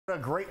A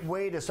great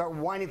way to start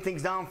winding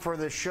things down for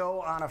the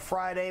show on a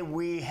Friday.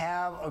 We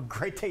have a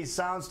Great Day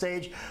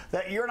soundstage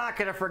that you're not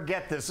going to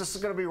forget this. This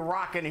is going to be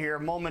rocking here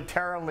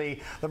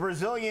momentarily. The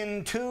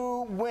Brazilian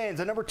 2 wins,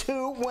 the number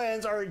 2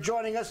 wins are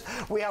joining us.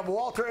 We have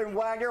Walter and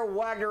Wagner.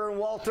 Wagner and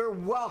Walter,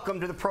 welcome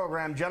to the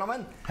program,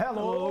 gentlemen.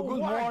 Hello, good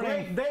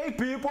morning. Great day,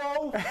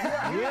 people.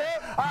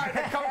 Yeah. All right,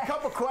 a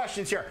couple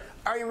questions here.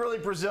 Are you really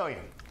Brazilian?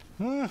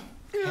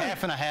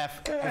 Half and a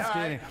half. Just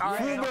kidding.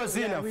 Full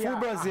Brazilian, full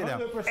Brazilian.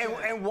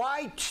 And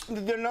why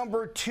the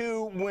number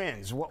 2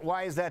 wins?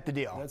 Why is that the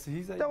deal?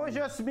 That was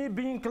just me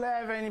being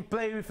clever and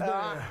play with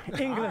the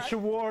English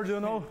word,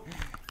 you know.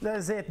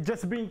 That's it,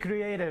 just being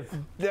creative.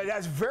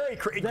 That's very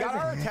creative. It got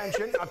our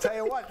attention. I'll tell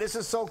you what, this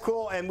is so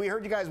cool. And we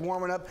heard you guys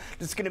warming up.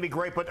 This is going to be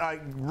great, but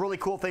really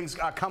cool things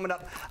coming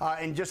up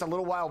in just a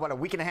little while, about a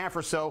week and a half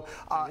or so.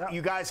 Yep.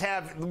 You guys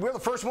we're the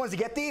first ones to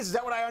get these. Is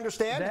that what I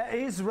understand? That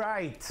is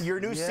right. Your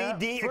new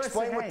CD.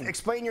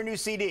 Explain your new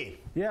CD.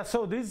 Yeah,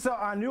 so this is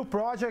a new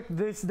project.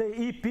 This is the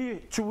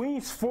EP 2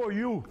 wins for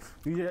you.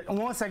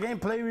 Once again,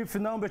 play with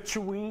number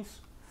 2 wins.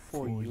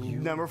 For you.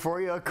 Number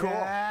 4, you. Cool.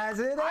 Yes,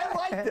 I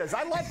like this.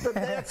 I like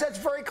that's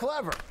very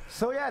clever.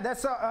 So yeah,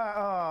 that's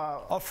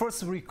Our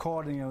first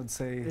recording, I would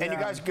say. And you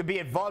guys could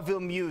be at Vaudeville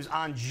Muse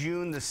on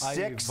June the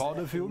 6th.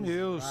 Vaudeville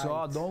Muse,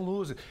 so don't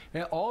lose it.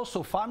 And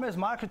also, Farmers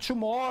Market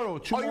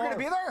tomorrow. Oh, you're going to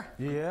be there?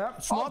 Yeah.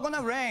 It's not going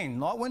to rain,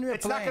 not when we're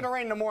It's playing. not going to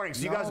rain in the morning,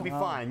 so you guys will be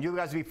fine. You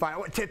guys will be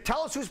fine.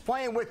 Tell us who's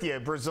playing with you,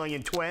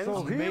 Brazilian Twins.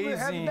 So here we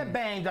have the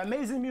band,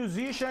 amazing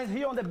musicians.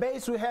 Here on the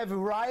bass we have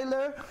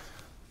Ryler.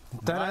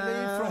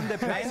 From the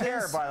Nice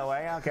hair, by the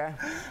way. Okay.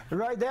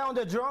 Right there on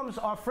the drums,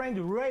 our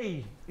friend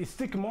Ray,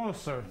 Stick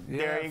Monster.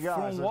 There you go.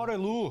 From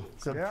Waterloo.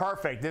 So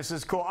perfect. This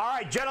is cool. All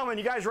right, gentlemen,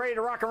 you guys ready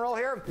to rock and roll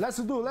here? Let's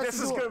do it. This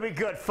is going to be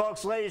good,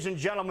 folks. Ladies and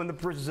gentlemen, the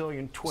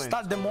Brazilian Twins.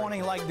 Start the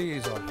morning like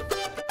this.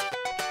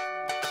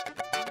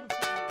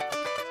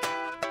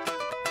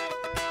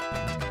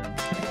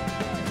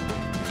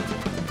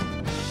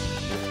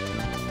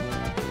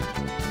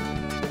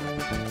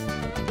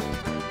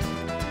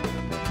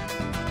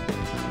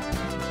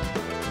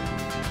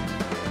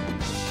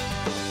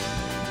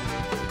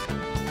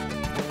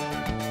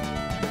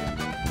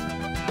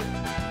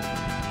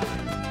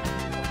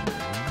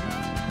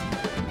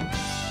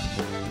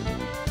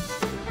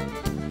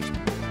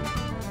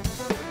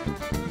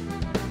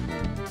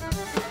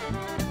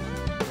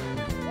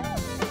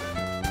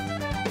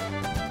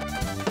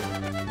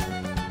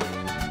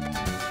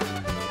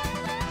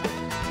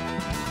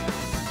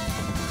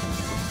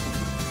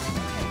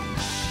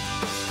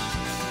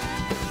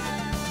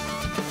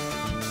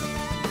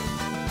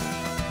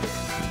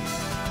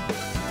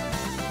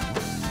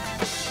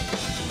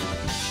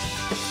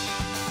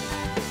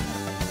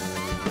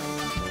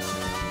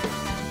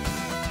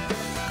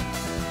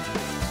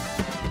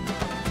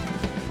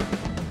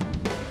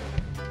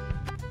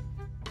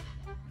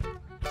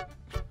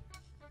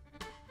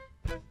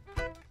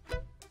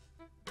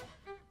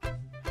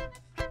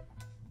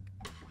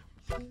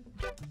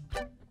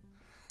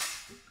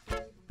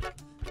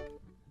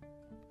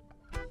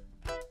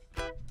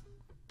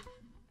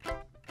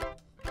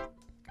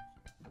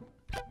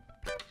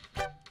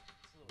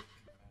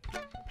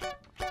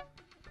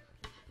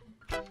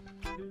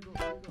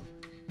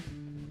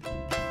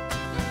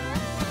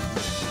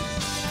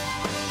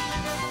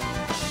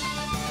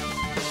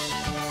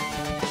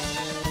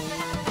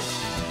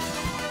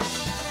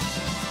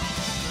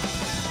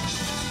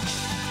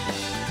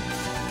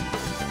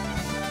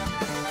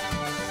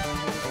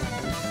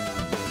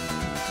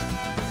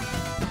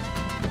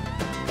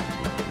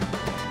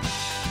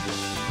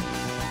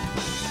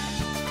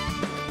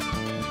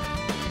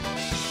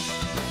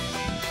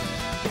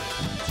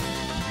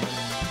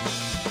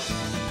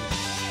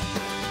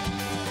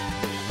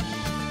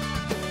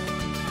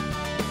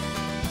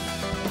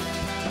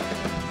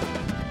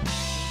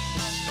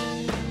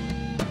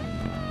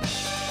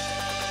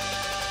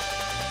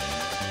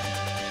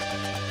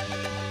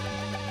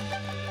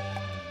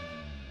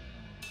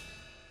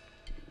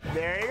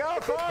 There you go,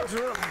 folks.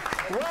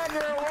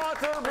 Wagner,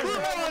 Walter,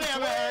 Brazilian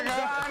Twins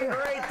on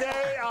Great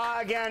Day.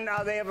 Again,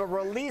 they have a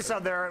release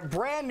of their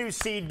brand new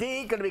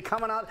CD, going to be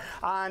coming out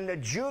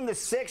on June the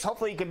 6th.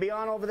 Hopefully you can be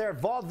on over there at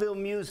Vaudeville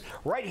Muse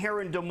right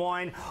here in Des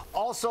Moines.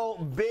 Also,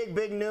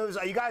 big news.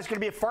 You guys are going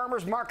to be at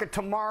Farmers Market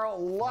tomorrow.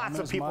 Lots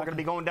of people are going to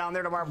be going down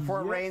there tomorrow before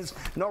it rains.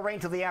 No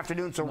rain till the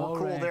afternoon, so we're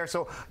cool there.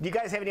 So do you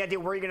guys have any idea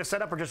where you're going to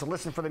set up or just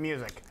listen for the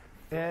music?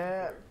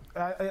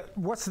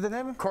 What's the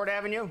name? Court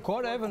Avenue?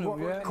 Court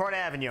Avenue, yeah. Court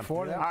Avenue.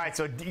 All right,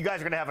 so you guys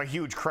are going to have a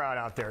huge crowd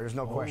out there. There's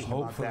no question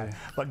about that.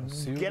 But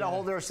get a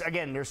hold of their,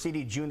 again, their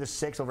CD June the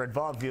 6th over at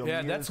Vaudeville.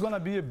 Yeah, that's going to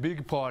be a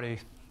big party.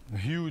 A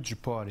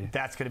huge party.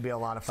 That's going to be a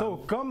lot of fun. So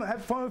come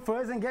have fun with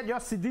us and get your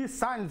CD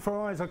signed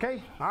for us,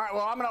 okay? All right,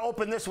 well, I'm going to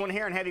open this one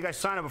here and have you guys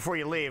sign it before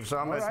you leave. So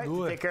I'm going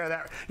to take care of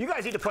that. You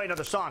guys need to play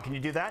another song. Can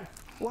you do that?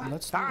 What?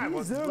 Let's do All right,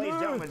 well, ladies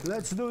and gentlemen.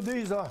 Let's do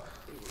these.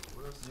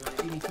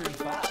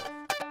 1835.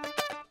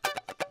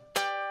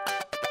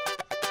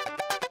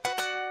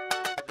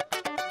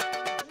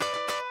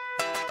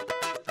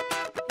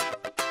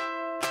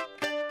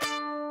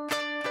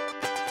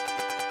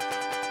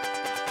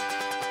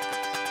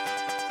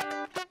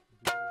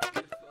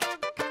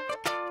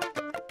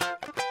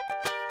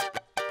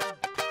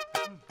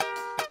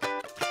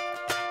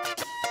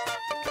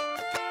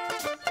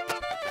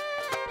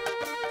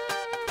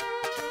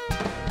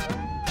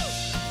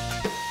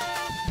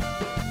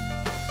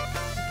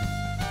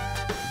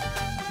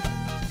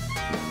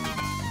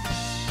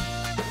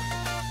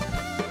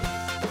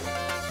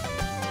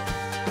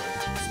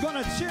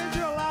 change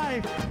your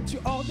life. To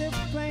all the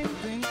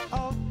planting,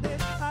 all the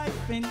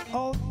life, and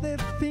all the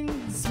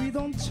things we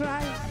don't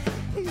try.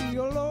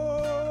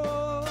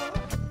 YOLO,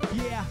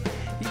 yeah,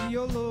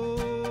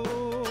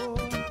 YOLO.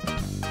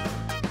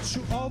 To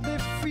all the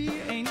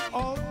fear and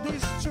all the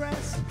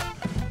stress,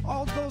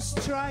 all those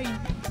trying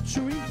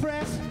to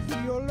impress.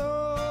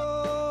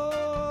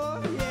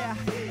 YOLO, yeah,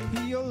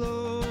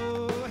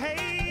 YOLO.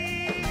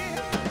 Hey,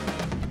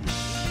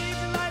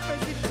 live life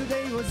as if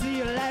today was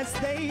your last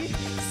day.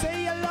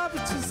 Say I love you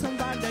to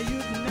somebody that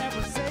you'd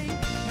never say.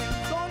 And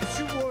don't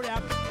you worry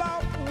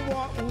about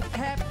what would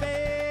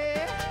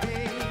happen.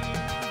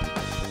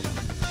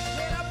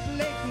 Get up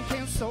late and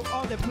cancel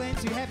all the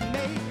plans you have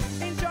made.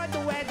 Enjoy the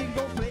wedding,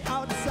 go play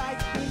outside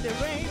in the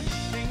rain.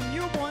 Then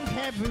you won't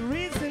have a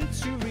reason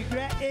to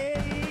regret it.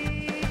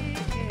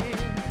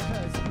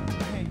 'Cause,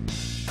 hey,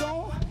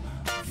 don't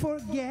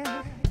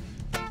forget,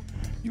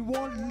 you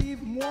won't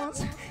live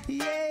once,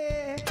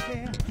 yeah.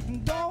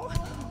 Don't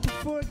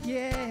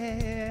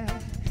forget,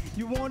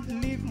 you won't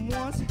live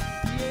once,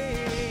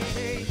 yeah.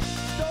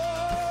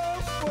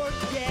 Don't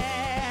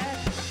forget,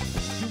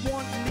 you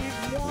won't live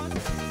once,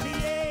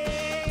 yeah.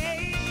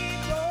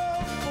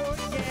 Don't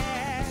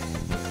forget,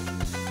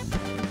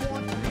 you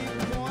won't live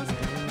once,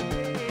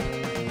 yeah.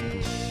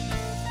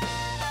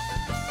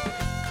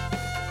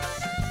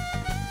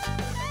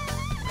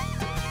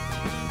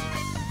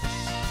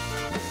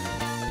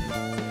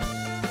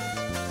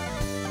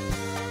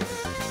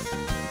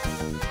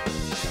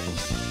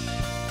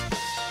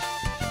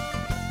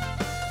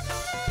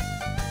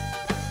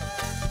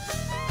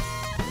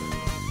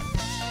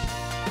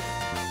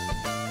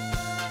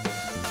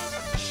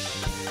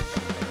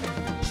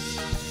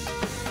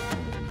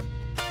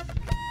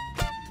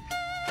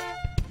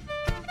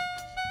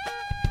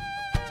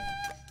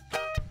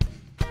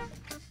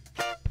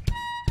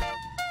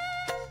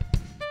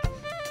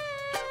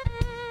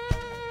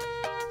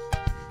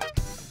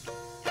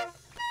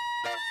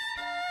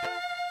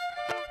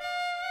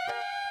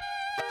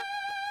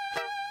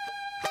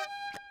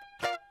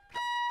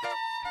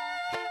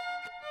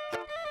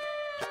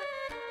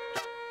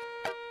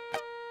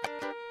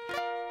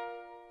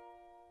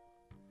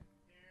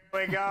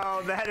 There we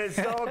go. That is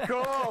so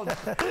cool.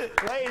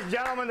 Ladies and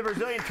gentlemen, the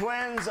Brazilian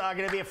Twins are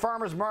going to be at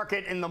Farmers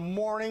Market in the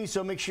morning,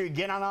 so make sure you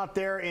get on out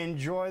there,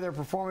 enjoy their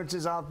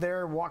performances out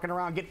there, walking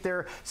around, get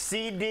their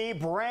CD,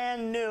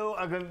 brand new,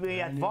 going to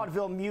be at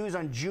Vaudeville Muse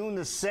on June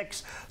the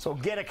 6th, so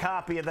get a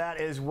copy of that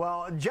as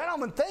well.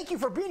 Gentlemen, thank you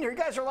for being here. You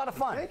guys are a lot of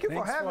fun. Thank you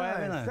for having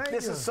us.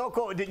 This is so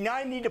cool. Now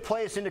I need to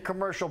play us into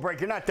commercial break.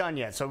 You're not done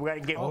yet, so we got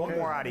to get one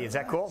more out of you. Is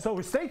that cool?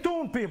 So stay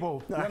tuned,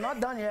 people. We're not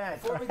done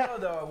yet. Before we go,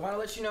 though, I want to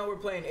let you know we're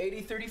playing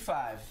 80-35.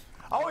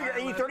 Oh, you're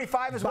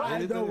 80-35 as well?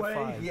 By the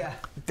way. Yeah.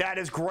 That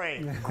is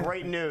great.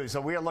 Great news.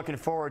 So we are looking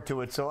forward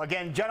to it. So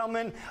again,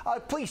 gentlemen,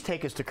 please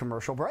take us to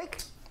commercial break.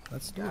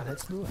 Let's do it.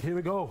 Let's do it. Here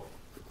we go.